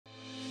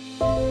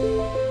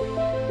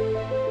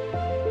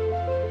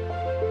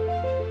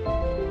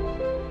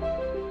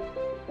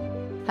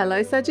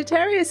Hello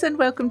Sagittarius and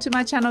welcome to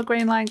my channel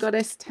Green Lion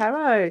Goddess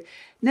Tarot.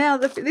 Now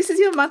this is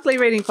your monthly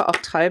reading for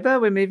October.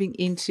 We're moving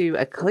into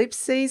eclipse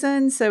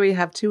season. So we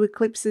have 2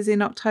 eclipses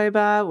in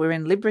October. We're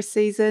in Libra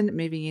season,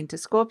 moving into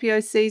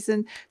Scorpio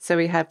season. So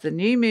we have the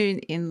new moon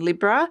in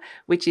Libra,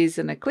 which is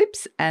an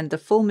eclipse, and the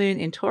full moon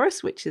in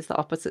Taurus, which is the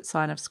opposite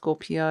sign of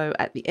Scorpio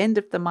at the end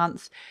of the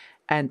month.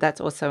 And that's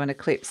also an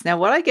eclipse. Now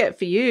what I get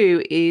for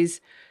you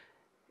is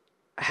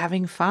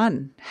having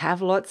fun.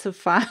 Have lots of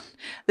fun.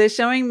 They're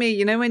showing me,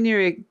 you know, when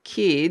you're a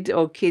kid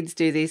or kids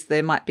do this,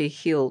 there might be a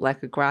hill,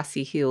 like a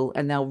grassy hill,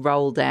 and they'll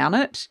roll down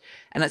it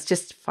and it's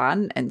just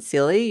fun and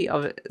silly.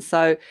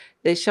 So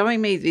they're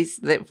showing me this,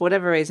 that for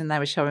whatever reason they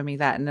were showing me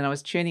that, and then I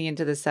was tuning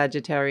into the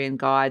Sagittarian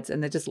guides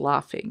and they're just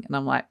laughing and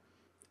I'm like,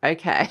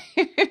 okay,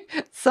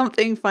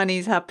 something funny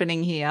is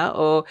happening here,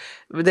 or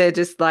they're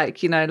just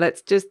like, you know,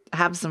 let's just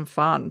have some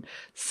fun.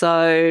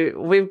 So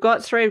we've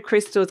got 3 of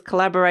crystals,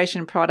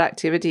 collaboration,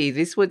 productivity.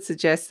 This would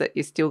suggest that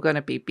you're still going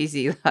to be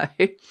busy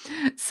though.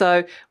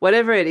 So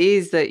whatever it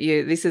is that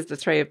this is the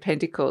 3 of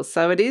Pentacles.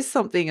 So it is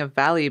something of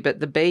value,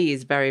 but the B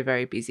is very,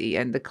 very busy,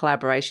 and the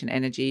collaboration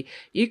energy.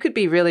 You could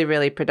be really,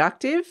 really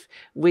productive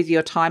with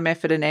your time,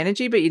 effort and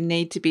energy, but you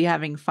need to be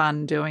having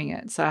fun doing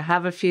it. So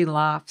have a few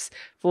laughs.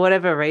 For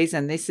whatever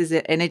reason, this is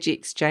energy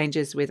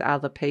exchanges with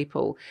other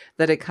people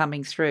that are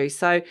coming through.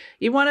 So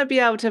you want to be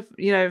able to,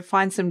 you know,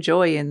 find some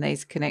joy in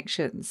these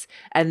connections.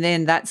 And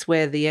then that's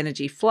where the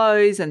energy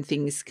flows and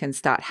things can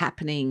start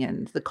happening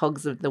and the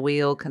cogs of the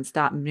wheel can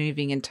start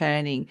moving and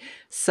turning.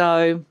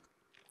 So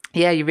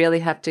yeah, you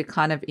really have to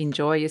kind of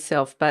enjoy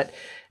yourself. But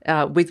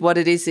with what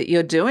it is that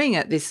you're doing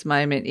at this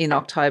moment in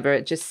October,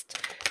 it just,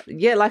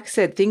 yeah, like I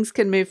said, things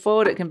can move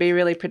forward. It can be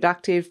really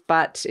productive,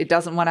 but it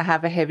doesn't want to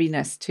have a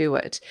heaviness to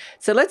it.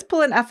 So let's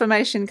pull an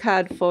affirmation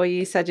card for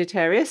you,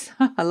 Sagittarius.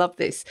 I love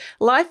this.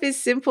 Life is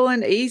simple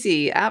and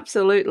easy.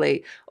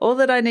 Absolutely. All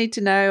that I need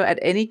to know at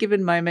any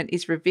given moment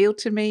is revealed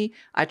to me.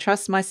 I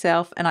trust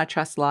myself and I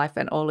trust life,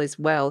 and all is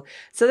well.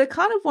 So they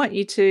kind of want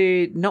you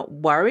to not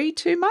worry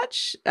too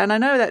much. And I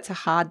know that's a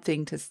hard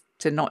thing to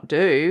not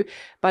do,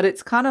 but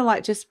it's kind of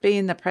like just be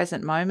in the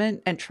present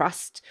moment and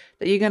trust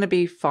that you're going to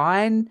be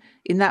fine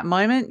in that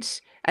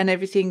moment, and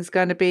everything's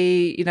going to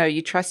be, you know,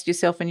 you trust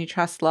yourself and you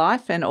trust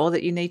life, and all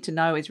that you need to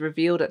know is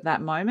revealed at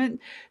that moment.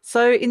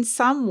 So in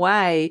some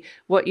way,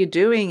 what you're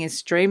doing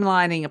is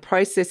streamlining a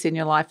process in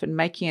your life and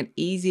making it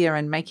easier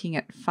and making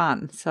it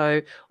fun.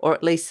 So, or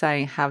at least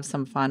saying have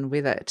some fun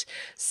with it.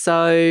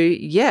 So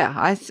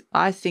yeah,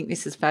 I think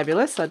this is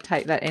fabulous. I'd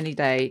take that any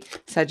day,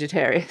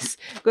 Sagittarius,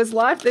 because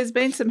life, there's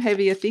been some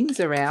heavier things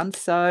around.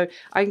 So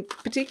I'm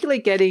particularly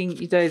getting,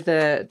 you know,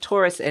 the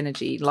Taurus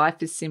energy.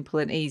 Life is simple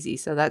and easy.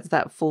 So that's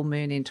that full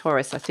moon in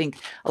Taurus. I think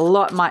a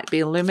lot might be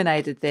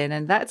illuminated then,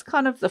 and that's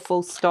kind of the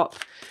full stop.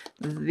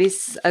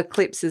 This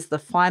eclipse is the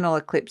final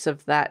eclipse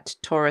of that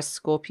Taurus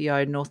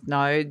Scorpio North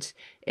Node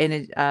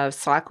in a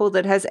cycle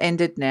that has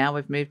ended now.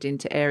 We've moved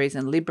into Aries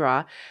and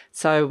Libra.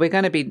 So we're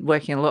going to be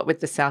working a lot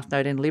with the South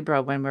Node in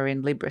Libra when we're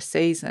in Libra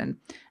season.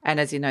 And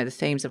as you know, the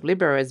themes of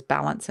Libra is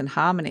balance and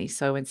harmony.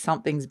 So when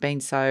something's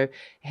been so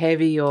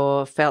heavy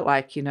or felt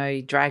like, you know,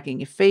 you're dragging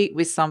your feet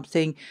with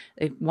something,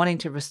 wanting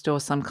to restore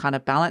some kind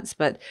of balance.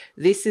 But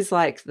this is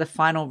like the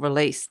final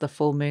release, the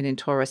full moon in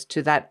Taurus,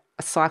 to that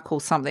cycle,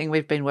 something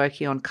we've been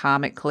working on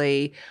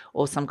karmically,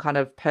 or some kind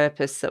of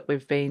purpose that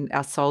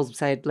our souls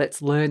said,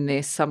 let's learn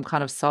this, some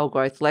kind of soul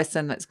growth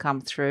lesson that's come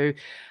through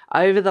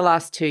over the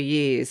last 2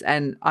 years.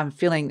 And I'm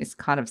feeling this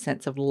kind of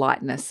sense of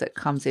lightness that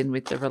comes in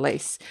with the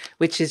release,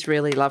 which is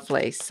really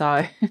lovely.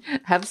 So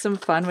have some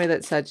fun with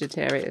it,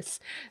 Sagittarius.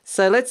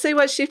 So let's see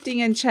what's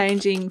shifting and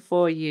changing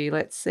for you.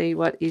 Let's see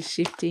what is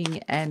shifting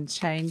and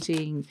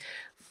changing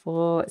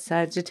for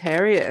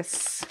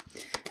Sagittarius.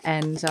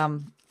 And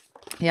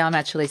yeah, I'm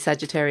actually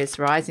Sagittarius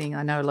rising.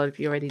 I know a lot of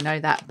you already know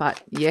that, but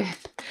yeah,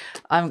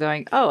 I'm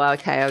going, oh,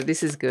 okay,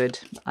 this is good.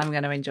 I'm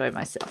going to enjoy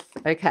myself.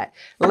 Okay,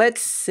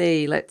 let's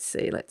see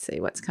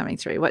what's coming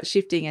through. What's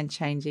shifting and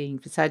changing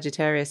for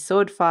Sagittarius?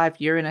 Sword 5,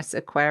 Uranus,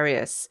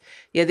 Aquarius.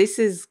 Yeah, this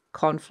is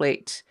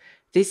conflict.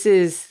 This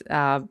is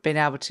being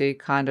able to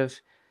kind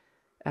of,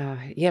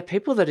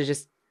 people that are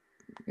just,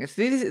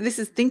 this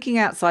is thinking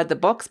outside the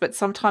box, but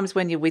sometimes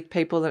when you're with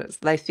people that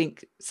they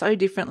think so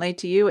differently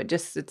to you,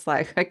 it's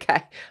like,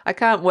 okay, I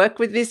can't work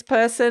with this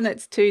person.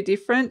 It's too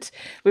different.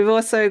 We've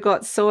also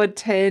got Sword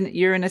 10,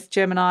 Uranus,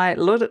 Gemini.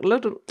 Look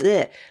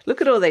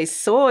at all these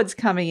swords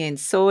coming in.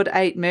 Sword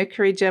 8,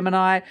 Mercury,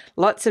 Gemini,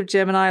 lots of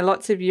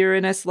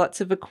Uranus,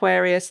 lots of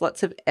Aquarius,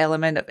 lots of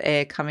element of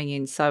air coming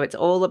in. So it's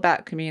all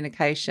about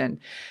communication.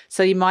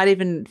 So you might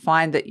even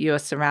find that you're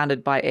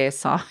surrounded by air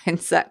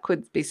signs. That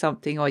could be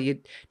something, or you're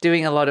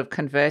doing a lot of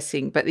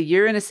conversing. But the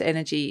Uranus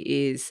energy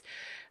is,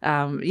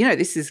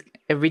 this is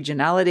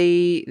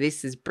originality,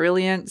 this is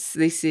brilliance,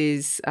 this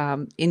is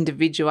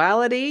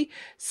individuality.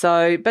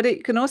 So, but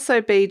it can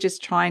also be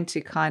just trying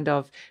to kind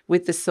of,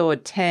 with the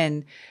Sword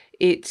 10,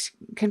 these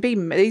can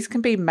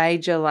be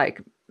major,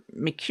 like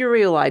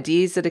mercurial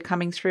ideas that are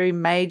coming through,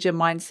 major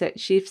mindset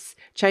shifts,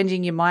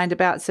 changing your mind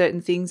about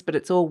certain things, but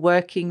it's all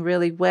working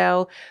really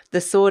well.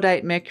 The Sword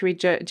 8 Mercury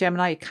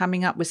Gemini, you're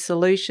coming up with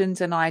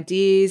solutions and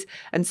ideas.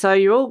 And so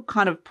you're all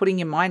kind of putting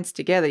your minds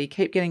together. You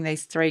keep getting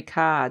these 3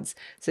 cards.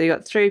 So you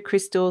got 3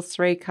 crystals,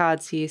 3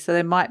 cards here. So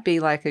there might be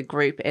like a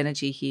group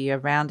energy here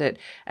around it.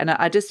 And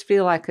I just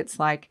feel like it's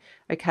like,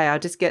 okay, I'll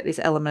just get this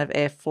element of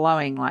air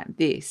flowing like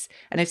this.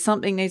 And if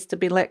something needs to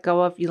be let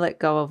go of, you let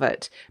go of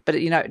it.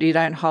 But, you know, you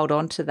don't hold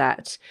on to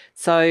that.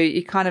 So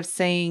you're kind of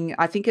seeing,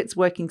 I think it's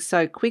working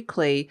so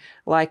quickly,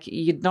 like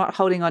you're not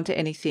holding on to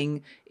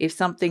anything. If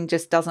something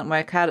just doesn't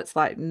work out, it's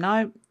like,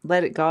 no,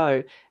 let it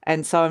go.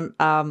 And so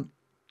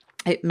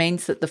it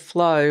means that the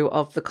flow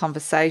of the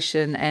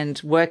conversation and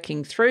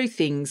working through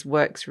things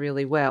works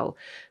really well.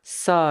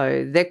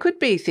 So there could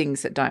be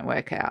things that don't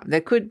work out. There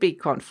could be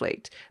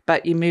conflict,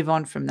 but you move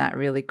on from that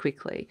really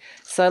quickly.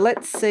 So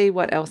let's see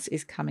what else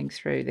is coming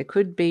through. There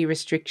could be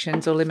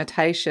restrictions or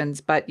limitations,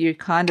 but you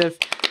kind of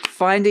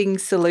finding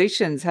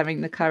solutions,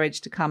 having the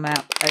courage to come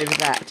out over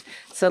that.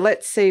 So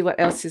let's see what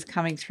else is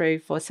coming through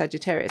for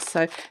Sagittarius.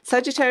 So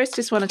Sagittarius,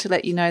 just wanted to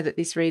let you know that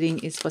this reading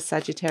is for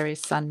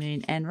Sagittarius, Sun,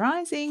 Moon and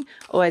Rising.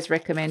 Always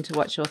recommend to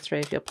watch all 3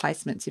 of your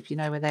placements if you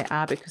know where they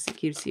are, because it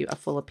gives you a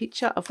fuller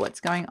picture of what's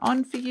going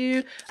on for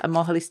you, a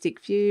more holistic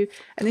view.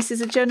 And this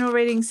is a general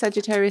reading,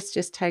 Sagittarius.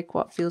 Just take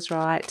what feels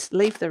right,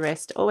 leave the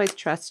rest. Always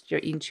trust your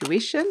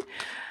intuition.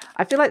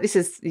 I feel like this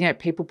is, you know,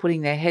 people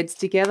putting their heads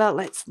together.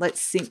 Let's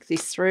think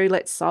this through.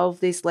 Let's solve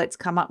this. Let's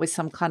come up with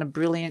some kind of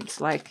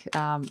brilliant, like,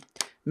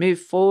 move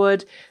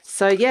forward.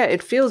 So yeah,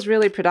 it feels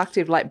really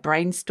productive, like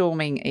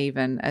brainstorming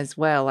even as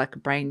well, like a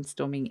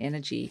brainstorming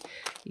energy.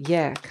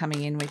 Yeah,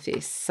 coming in with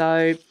this.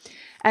 So,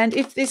 and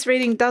if this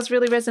reading does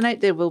really resonate,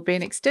 there will be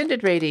an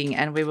extended reading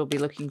and we will be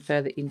looking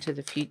further into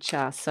the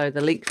future. So the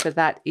link for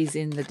that is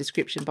in the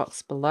description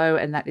box below,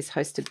 and that is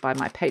hosted by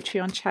my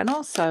Patreon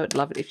channel. So I'd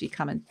love it if you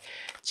come and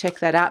check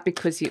that out,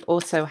 because you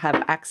also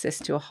have access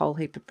to a whole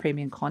heap of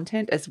premium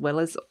content as well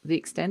as the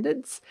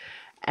extendeds.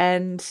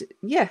 And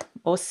yeah,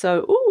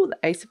 also, oh, the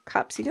Ace of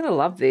Cups. You're going to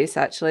love this,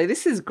 actually.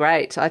 This is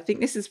great. I think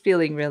this is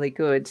feeling really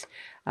good.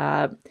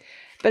 But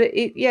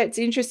it's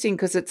interesting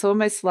because it's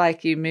almost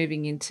like you're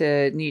moving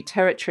into new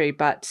territory.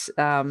 But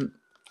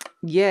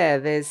yeah,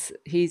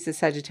 here's the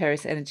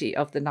Sagittarius energy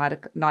of the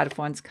Knight of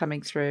Wands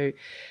coming through.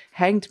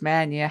 Hanged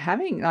Man, you're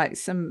having like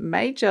some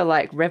major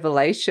like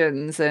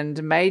revelations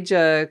and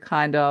major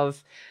kind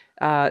of,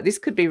 this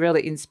could be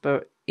really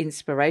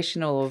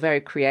inspirational or very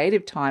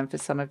creative time for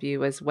some of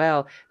you as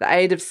well. The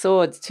 8 of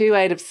Swords, 2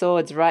 8 of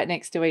Swords right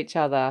next to each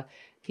other.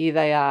 Here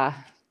they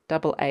are.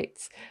 Double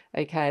 8s.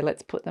 Okay,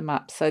 let's put them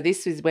up. So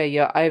this is where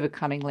you're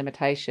overcoming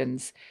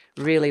limitations,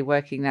 really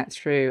working that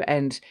through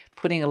and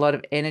putting a lot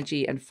of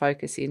energy and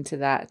focus into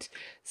that.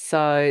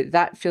 So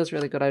that feels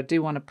really good. I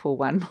do want to pull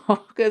one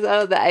more because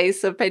the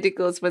Ace of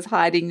Pentacles was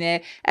hiding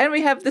there. And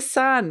we have the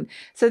Sun.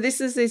 So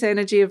this is this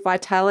energy of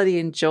vitality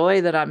and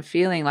joy that I'm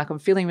feeling. Like I'm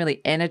feeling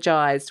really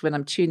energized when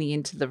I'm tuning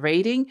into the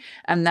reading.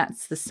 And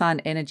that's the Sun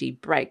energy,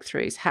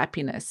 breakthroughs,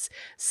 happiness.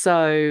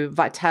 So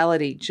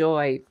vitality,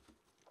 joy,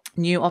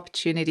 new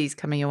opportunities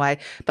coming your way.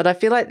 But I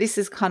feel like this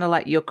is kind of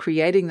like you're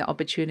creating the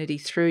opportunity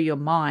through your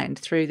mind,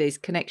 through these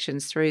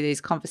connections, through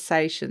these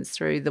conversations,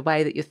 through the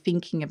way that you're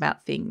thinking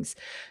about things.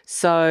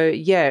 So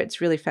yeah,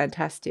 it's really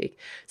fantastic.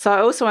 So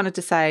I also wanted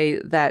to say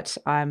that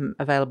I'm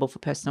available for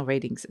personal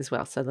readings as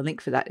well. So the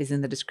link for that is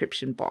in the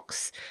description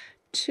box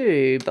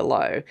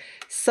below.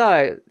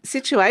 So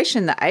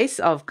situation, the Ace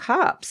of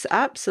Cups,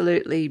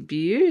 absolutely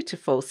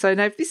beautiful. So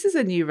now if this is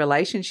a new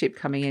relationship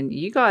coming in,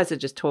 you guys are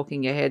just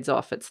talking your heads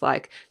off. It's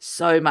like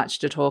so much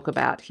to talk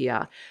about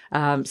here.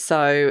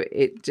 So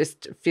it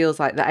just feels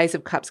like the Ace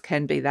of Cups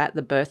can be that,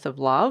 the birth of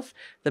love,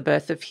 the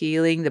birth of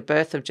healing, the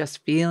birth of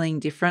just feeling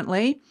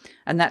differently.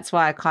 And that's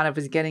why I kind of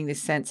was getting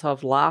this sense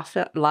of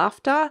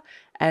laughter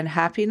and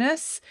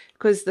happiness,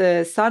 because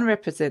the Sun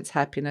represents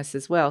happiness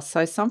as well.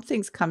 So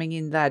something's coming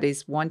in that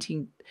is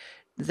wanting,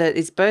 that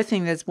is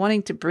birthing, that's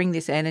wanting to bring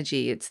this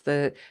energy. It's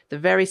the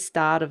very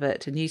start of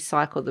it, a new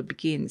cycle that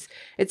begins.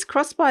 It's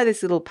crossed by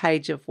this little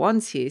Page of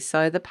Wands here.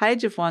 So the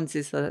Page of Wands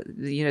is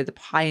the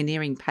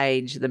pioneering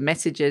page, the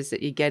messages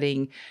that you're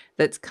getting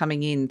that's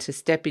coming in to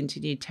step into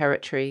new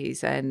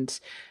territories and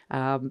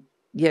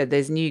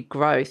there's new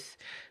growth.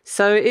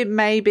 So it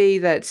may be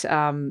that,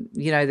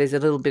 there's a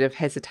little bit of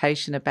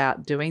hesitation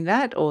about doing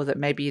that, or that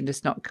maybe you're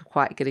just not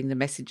quite getting the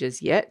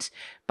messages yet.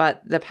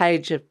 But the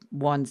Page of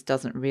Wands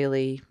doesn't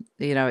really,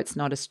 it's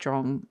not a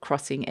strong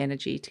crossing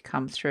energy to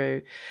come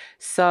through.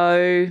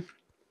 So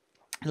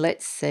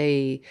let's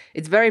see.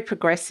 It's very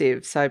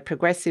progressive. So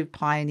progressive,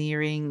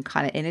 pioneering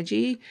kind of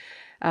energy.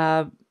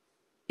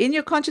 In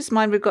your conscious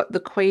mind, we've got the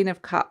Queen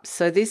of Cups.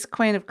 So this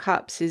Queen of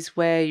Cups is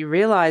where you're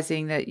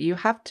realizing that you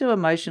have to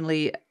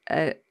emotionally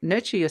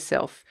nurture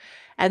yourself.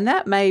 And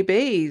that may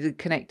be the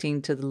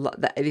connecting to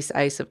this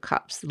Ace of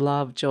Cups,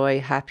 love,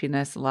 joy,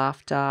 happiness,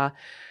 laughter,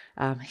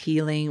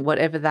 healing,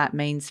 whatever that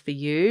means for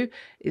you.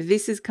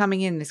 This is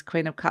coming in. This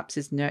Queen of Cups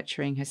is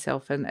nurturing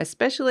herself. And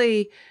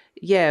especially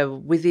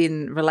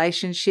within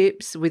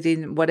relationships,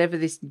 within whatever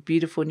this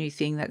beautiful new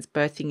thing that's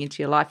birthing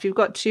into your life. You've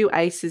got two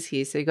aces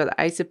here. So you've got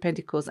the Ace of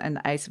Pentacles and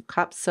the Ace of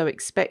Cups. So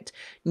expect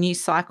new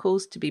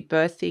cycles to be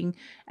birthing,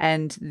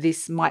 and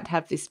this might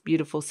have this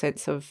beautiful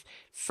sense of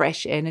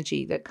fresh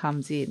energy that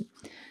comes in.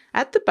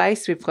 At the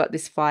base, we've got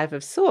this Five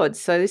of Swords.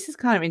 So this is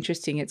kind of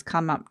interesting. It's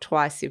come up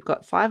twice. You've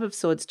got Five of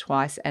Swords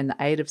twice and the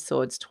Eight of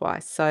Swords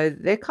twice. So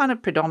they're kind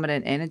of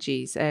predominant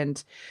energies,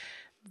 and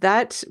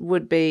that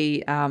would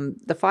be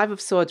the Five of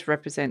Swords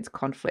represents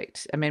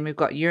conflict. I mean, we've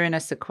got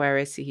Uranus,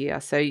 Aquarius here.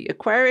 So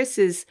Aquarius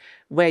is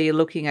where you're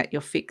looking at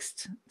your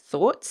fixed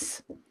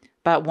thoughts,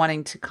 but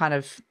wanting to kind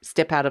of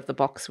step out of the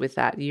box with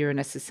that.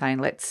 Uranus is saying,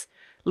 let's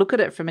look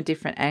at it from a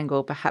different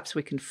angle. Perhaps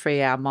we can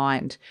free our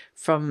mind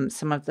from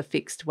some of the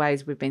fixed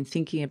ways we've been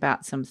thinking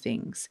about some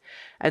things.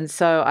 And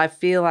so I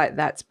feel like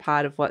that's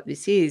part of what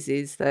this is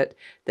that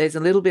there's a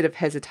little bit of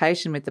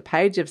hesitation with the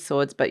Page of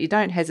Swords, but you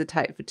don't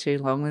hesitate for too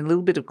long. A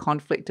little bit of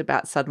conflict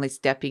about suddenly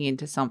stepping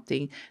into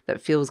something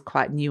that feels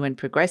quite new and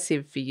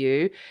progressive for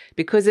you,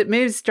 because it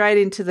moves straight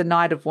into the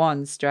Knight of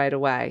Wands straight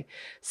away.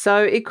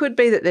 So it could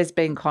be that there's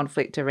been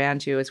conflict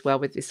around you as well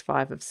with this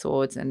Five of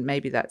Swords, and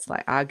maybe that's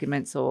like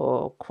arguments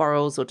or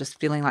quarrels, or just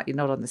feeling like you're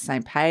not on the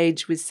same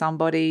page with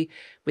somebody,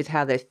 with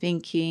how they're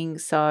thinking.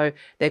 So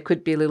there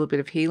could be a little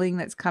bit of healing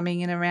that's coming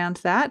in around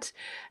that.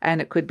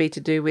 And it could be to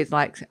do with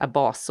like a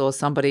boss or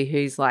somebody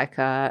who's like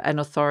an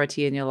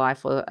authority in your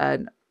life, or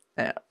an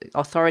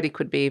authority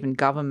could be even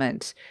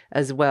government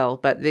as well.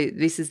 But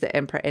this is the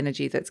Emperor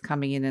energy that's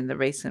coming in the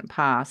recent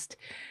past,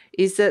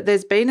 is that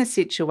there's been a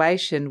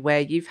situation where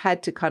you've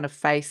had to kind of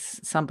face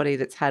somebody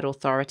that's had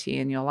authority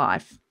in your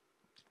life,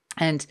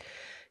 and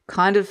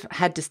kind of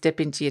had to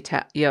step into your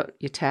tower,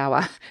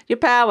 your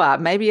power.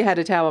 Maybe you had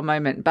a tower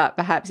moment, but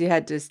perhaps you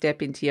had to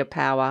step into your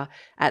power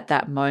at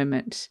that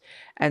moment.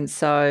 And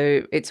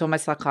so it's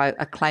almost like I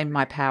claim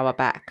my power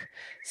back.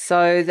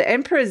 So the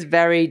Emperor is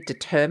very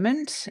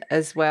determined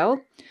as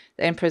well.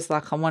 The Emperor's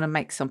like, I want to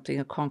make something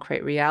a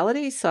concrete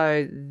reality.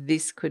 So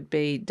this could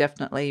be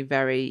definitely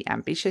very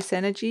ambitious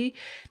energy.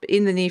 But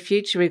in the near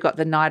future, we've got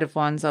the Knight of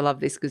Wands. I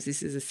love this because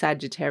this is a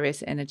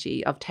Sagittarius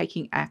energy of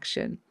taking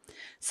action.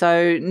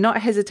 So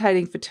not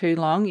hesitating for too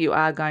long, you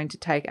are going to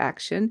take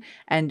action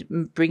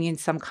and bring in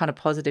some kind of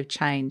positive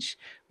change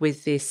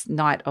with this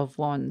Knight of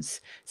Wands.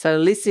 So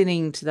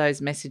listening to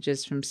those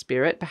messages from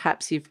Spirit,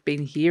 perhaps you've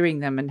been hearing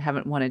them and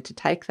haven't wanted to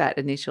take that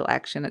initial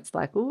action. It's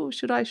like, oh,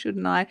 should I,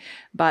 shouldn't I?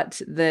 But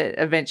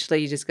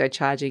eventually you just go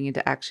charging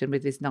into action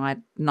with this Knight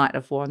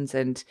of Wands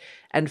and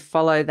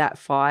follow that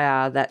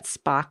fire, that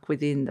spark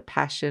within, the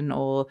passion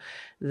or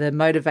the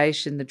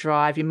motivation, the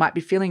drive. You might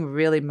be feeling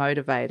really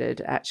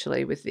motivated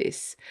actually with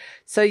this.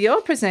 So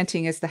you're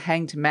presenting as the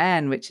Hanged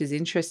Man, which is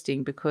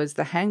interesting because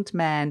the Hanged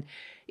Man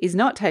is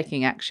not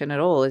taking action at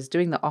all, is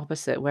doing the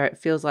opposite, where it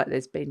feels like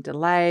there's been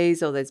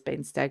delays or there's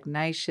been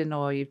stagnation,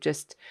 or you've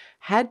just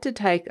had to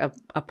take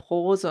a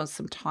pause or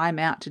some time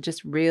out to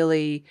just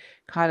really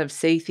kind of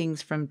see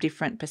things from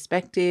different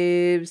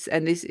perspectives.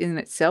 And this in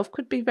itself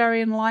could be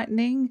very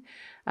enlightening.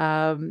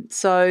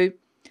 So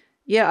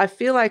yeah, I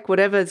feel like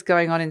whatever's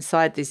going on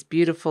inside this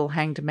beautiful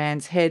Hanged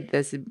Man's head,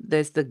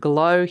 there's the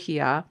glow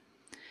here.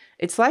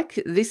 It's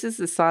like this is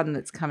the sun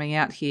that's coming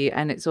out here,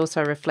 and it's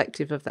also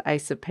reflective of the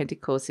Ace of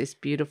Pentacles, this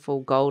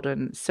beautiful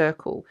golden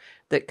circle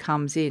that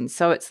comes in.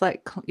 So it's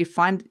like you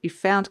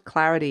found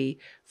clarity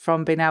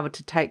from being able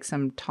to take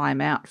some time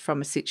out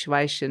from a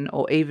situation,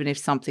 or even if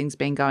something's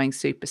been going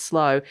super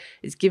slow,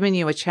 it's given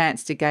you a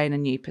chance to gain a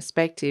new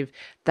perspective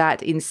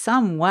that in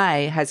some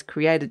way has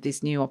created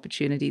this new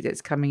opportunity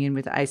that's coming in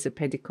with the Ace of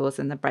Pentacles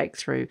and the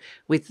breakthrough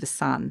with the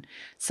sun.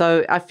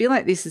 So I feel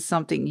like this is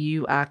something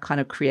you are kind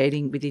of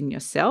creating within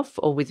yourself,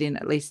 or within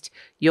at least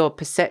your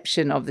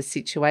perception of the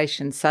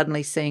situation,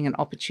 suddenly seeing an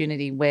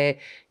opportunity where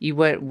you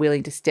weren't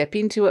willing to step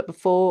into it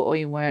before, or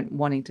you weren't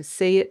wanting to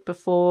see it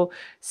before.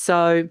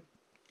 So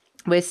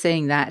we're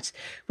seeing that.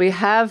 We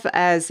have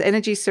as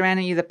energy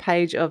surrounding you the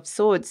Page of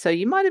Swords. So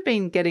you might have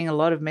been getting a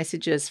lot of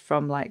messages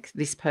from like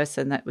this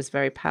person that was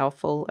very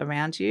powerful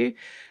around you.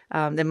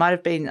 There might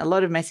have been a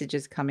lot of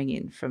messages coming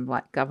in from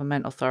like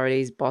government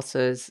authorities,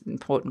 bosses,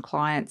 important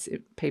clients,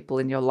 people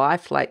in your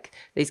life. Like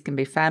these can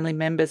be family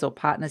members or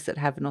partners that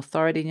have an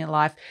authority in your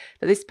life.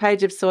 But this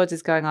Page of Swords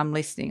is going, I'm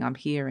listening, I'm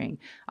hearing,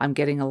 I'm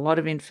getting a lot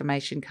of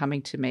information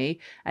coming to me.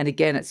 And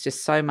again, it's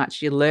just so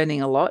much, you're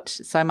learning a lot,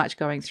 so much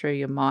going through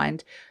your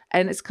mind.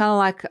 And it's kind of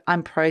like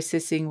I'm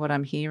processing what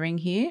I'm hearing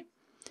here.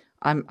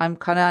 I'm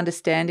kind of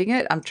understanding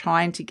it. I'm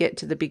trying to get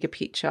to the bigger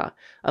picture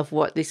of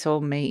what this all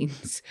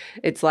means.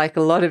 It's like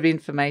a lot of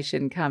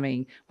information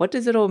coming. What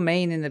does it all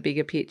mean in the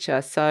bigger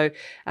picture? So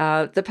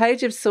the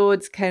Page of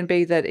Swords can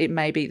be that it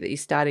may be that you're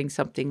starting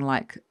something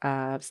like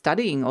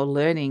studying or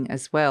learning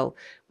as well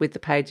with the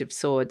Page of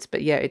Swords.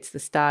 But yeah, it's the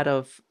start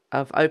of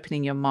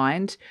opening your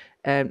mind,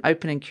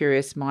 open and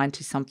curious mind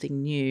to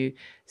something new,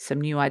 some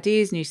new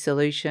ideas, new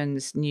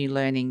solutions, new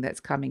learning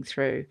that's coming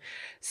through.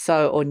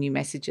 So, or new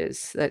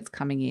messages that's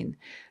coming in.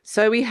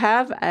 So we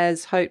have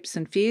as hopes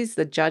and fears,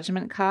 the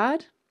Judgment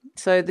card.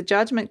 So the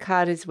Judgment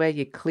card is where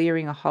you're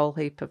clearing a whole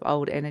heap of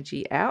old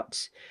energy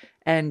out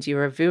and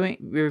you're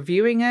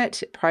reviewing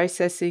it,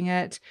 processing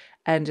it,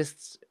 and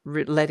just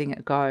letting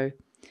it go.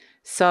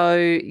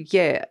 So,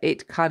 yeah,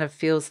 it kind of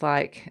feels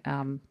like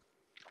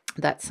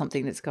that's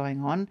something that's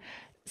going on.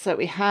 So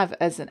we have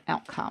as an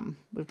outcome,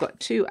 we've got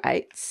 2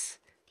 8s,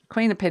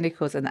 Queen of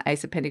Pentacles and the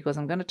Ace of Pentacles.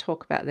 I'm going to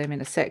talk about them in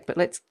a sec, but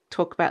let's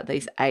talk about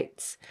these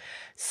 8s.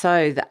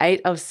 So the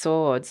 8 of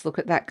Swords, look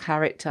at that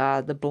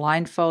character. The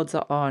blindfolds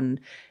are on.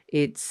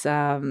 It's,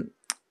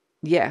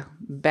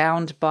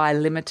 bound by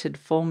limited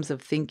forms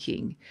of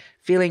thinking,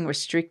 feeling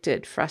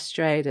restricted,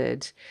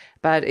 frustrated.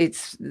 But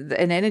it's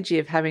an energy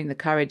of having the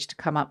courage to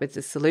come up with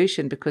a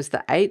solution, because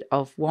the 8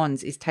 of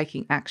Wands is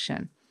taking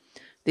action.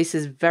 This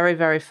is very,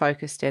 very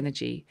focused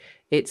energy.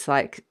 It's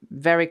like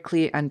very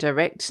clear and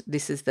direct.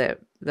 This is the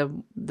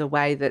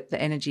way that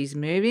the energy is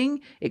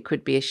moving. It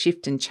could be a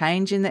shift and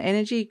change in the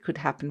energy. It could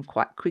happen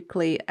quite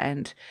quickly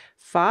and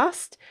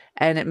fast.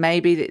 And it may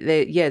be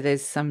that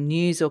there's some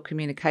news or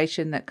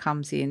communication that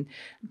comes in.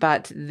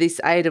 But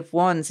this 8 of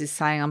Wands is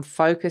saying, I'm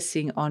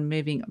focusing on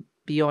moving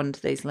beyond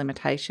these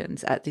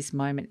limitations at this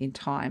moment in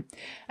time.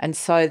 And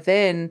so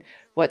then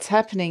what's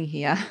happening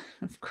here,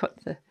 I've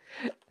got the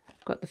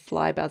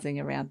fly buzzing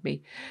around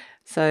me.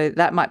 So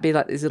that might be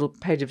like this little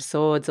Page of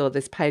Swords or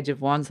this Page of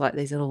Wands, like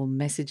these little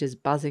messages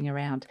buzzing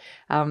around.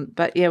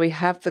 But yeah, we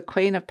have the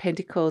Queen of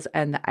Pentacles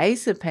and the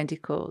Ace of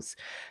Pentacles.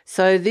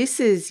 So this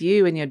is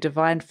you and your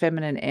divine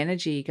feminine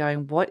energy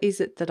going, what is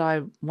it that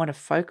I want to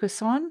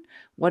focus on?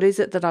 What is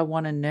it that I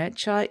want to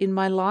nurture in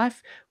my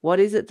life? What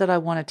is it that I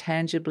want to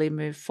tangibly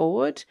move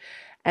forward?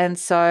 And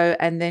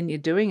then you're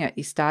doing it,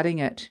 you're starting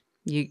it,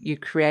 you're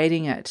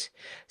creating it.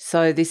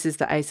 So this is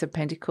the Ace of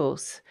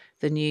Pentacles.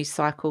 The new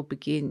cycle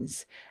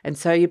begins. And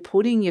so you're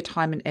putting your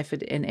time and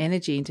effort and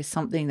energy into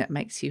something that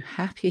makes you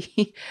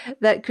happy,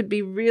 that could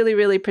be really,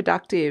 really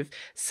productive.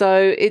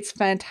 So it's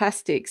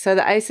fantastic. So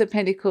the Ace of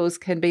Pentacles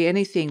can be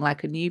anything,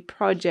 like a new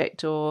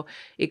project, or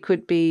it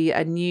could be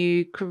a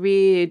new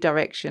career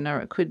direction, or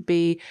it could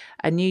be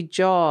a new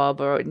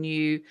job, or a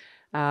new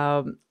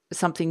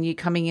something new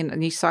coming in, a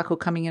new cycle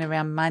coming in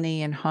around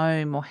money and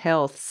home or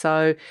health.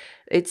 So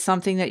it's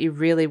something that you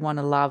really want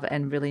to love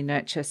and really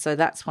nurture. So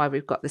that's why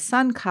we've got the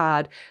Sun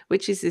card,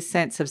 which is this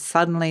sense of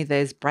suddenly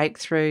there's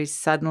breakthroughs,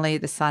 suddenly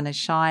the sun is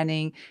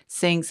shining,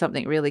 seeing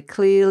something really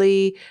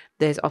clearly,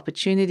 there's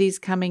opportunities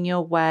coming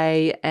your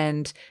way,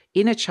 and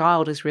inner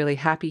child is really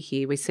happy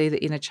here. We see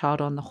the inner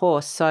child on the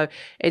horse. So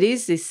it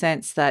is this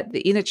sense that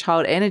the inner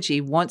child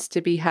energy wants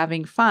to be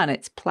having fun.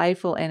 It's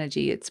playful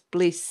energy, it's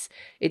bliss,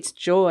 it's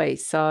joy.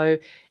 So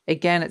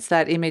again, it's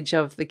that image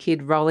of the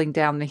kid rolling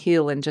down the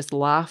hill and just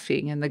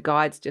laughing, and the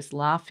guide's just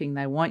laughing.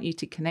 They want you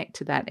to connect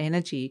to that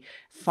energy.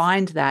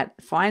 Find that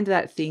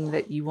thing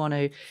that you want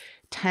to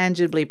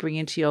tangibly bring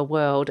into your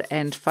world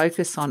and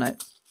focus on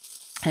it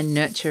and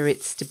nurture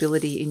its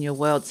stability in your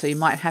world. So you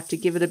might have to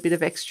give it a bit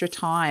of extra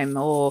time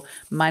or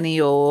money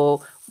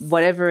or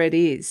whatever it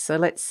is. So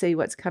let's see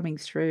what's coming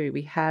through.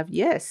 We have,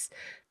 yes,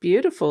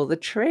 beautiful, the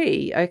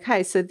tree.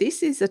 Okay, so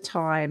this is a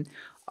time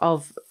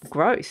of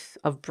growth,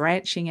 of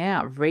branching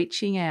out,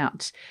 reaching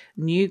out,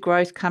 new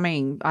growth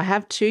coming. I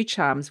have 2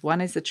 charms.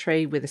 One is the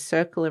tree with a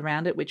circle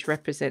around it, which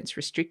represents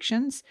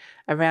restrictions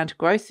around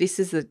growth. This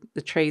is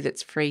the tree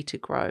that's free to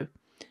grow.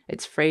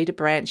 It's free to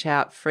branch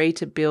out, free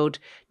to build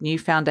new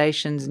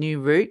foundations, new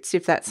roots,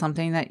 if that's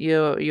something that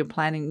you're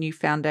planning, new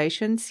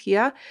foundations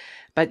here.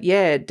 But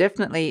yeah,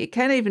 definitely, it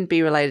can even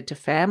be related to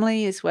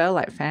family as well,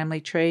 like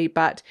family tree.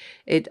 But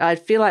I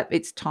feel like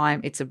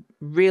it's a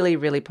really,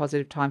 really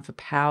positive time for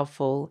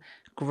powerful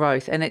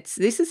growth. And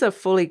this is a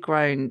fully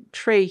grown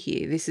tree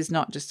here. This is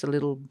not just a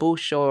little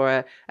bush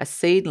or a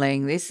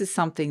seedling. This is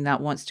something that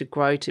wants to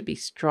grow to be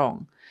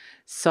strong.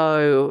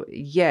 So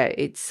yeah,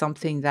 it's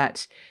something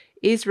that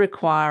is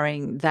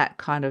requiring that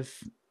kind of,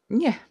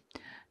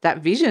 that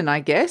vision, I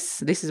guess.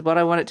 This is what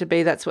I want it to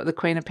be. That's what the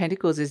Queen of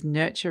Pentacles is,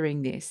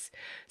 nurturing this.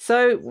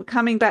 So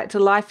coming back to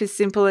life is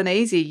simple and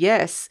easy.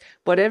 Yes,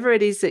 whatever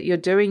it is that you're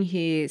doing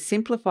here,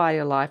 simplify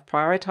your life,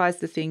 prioritize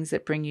the things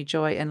that bring you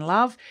joy and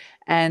love.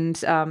 And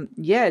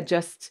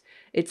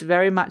it's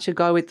very much a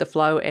go with the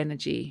flow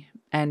energy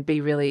and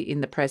be really in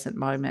the present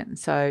moment.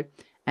 So,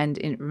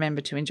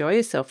 remember to enjoy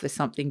yourself. There's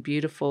something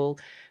beautiful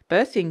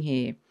birthing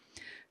here.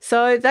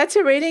 So that's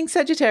a reading,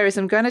 Sagittarius.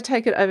 I'm going to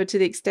take it over to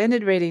the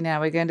extended reading now.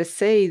 We're going to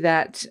see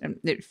that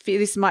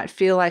this might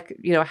feel like,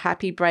 a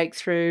happy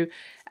breakthrough,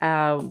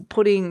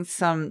 nurturing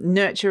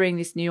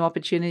this new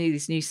opportunity,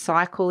 this new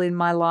cycle in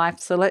my life.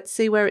 So let's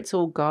see where it's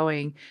all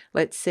going.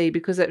 Let's see,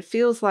 because it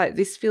feels like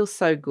this feels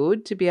so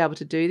good to be able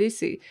to do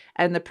this,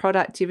 and the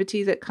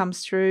productivity that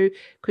comes through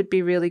could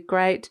be really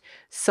great.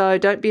 So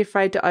don't be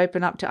afraid to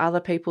open up to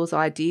other people's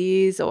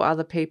ideas or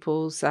other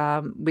people's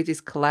with this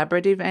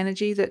collaborative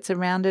energy that's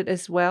around it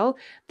as well.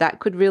 That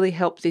could really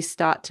help this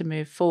start to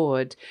move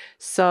forward.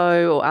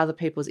 So, or other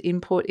people's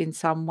input in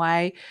some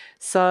way.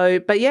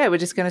 So, but yeah, we're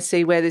just going to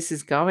see where this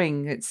is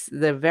going. It's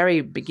the very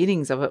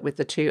beginnings of it with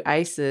the 2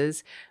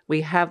 aces.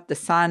 We have the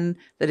sun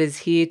that is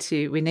here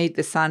we need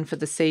the sun for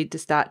the seed to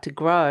start to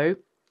grow.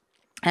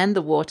 and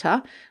the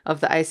water of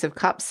the Ace of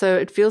Cups. So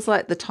it feels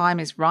like the time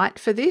is right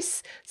for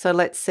this. So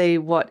let's see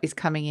what is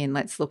coming in.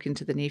 Let's look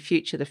into the near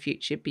future, the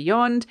future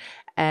beyond.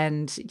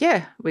 And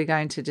yeah, we're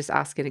going to just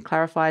ask any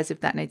clarifiers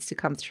if that needs to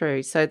come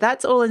through. So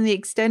that's all in the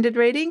extended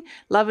reading.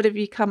 Love it if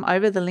you come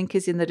over. The link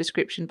is in the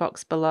description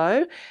box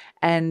below.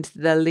 And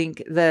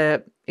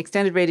the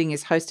extended reading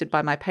is hosted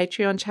by my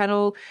Patreon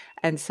channel.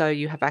 And so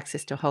you have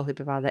access to a whole heap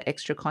of other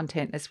extra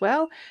content as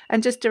well.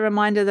 And just a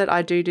reminder that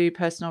I do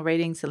personal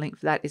readings. The link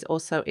for that is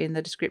also in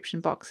the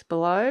description box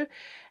below.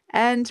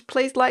 And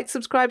please like,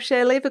 subscribe,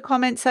 share, leave a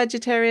comment,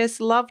 Sagittarius.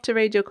 Love to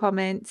read your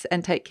comments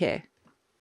and take care.